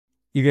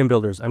EVM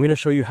builders, I'm going to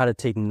show you how to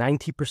take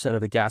 90%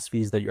 of the gas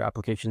fees that your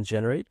applications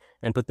generate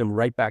and put them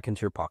right back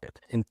into your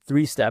pocket in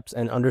 3 steps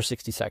and under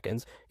 60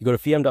 seconds. You go to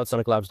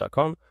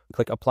fm.soniclabs.com,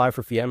 click apply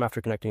for FM after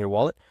connecting your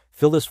wallet,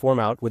 fill this form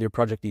out with your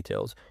project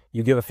details.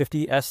 You give a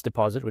 50S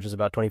deposit, which is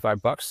about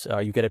 25 bucks.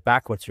 You get it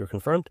back once you're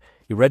confirmed.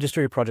 You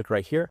register your project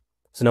right here.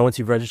 So now once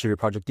you've registered your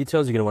project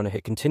details, you're going to want to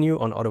hit continue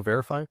on auto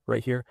verify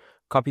right here.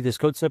 Copy this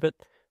code snippet,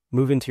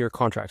 move into your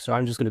contract. So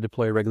I'm just going to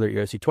deploy a regular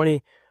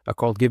ERC20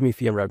 called give me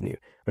FM revenue.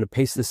 I'm going to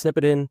paste this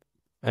snippet in,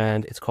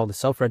 and it's called the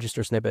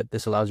self-register snippet.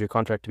 This allows your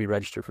contract to be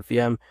registered for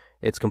FM.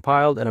 It's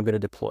compiled, and I'm going to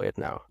deploy it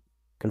now.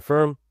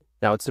 Confirm.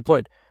 Now it's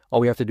deployed. All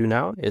we have to do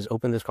now is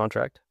open this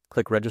contract,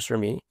 click register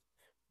me,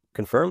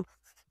 confirm.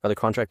 Now the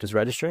contract is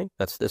registering.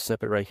 That's this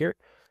snippet right here.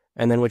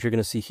 And then what you're going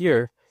to see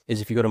here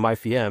is if you go to my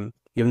FM,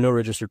 you have no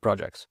registered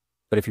projects.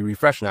 But if you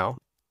refresh now,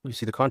 you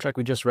see the contract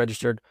we just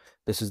registered.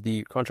 This is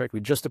the contract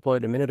we just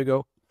deployed a minute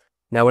ago.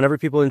 Now, whenever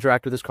people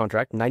interact with this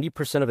contract,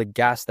 90% of the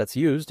gas that's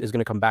used is going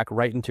to come back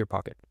right into your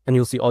pocket. And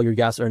you'll see all your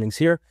gas earnings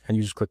here, and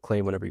you just click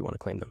claim whenever you want to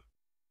claim them.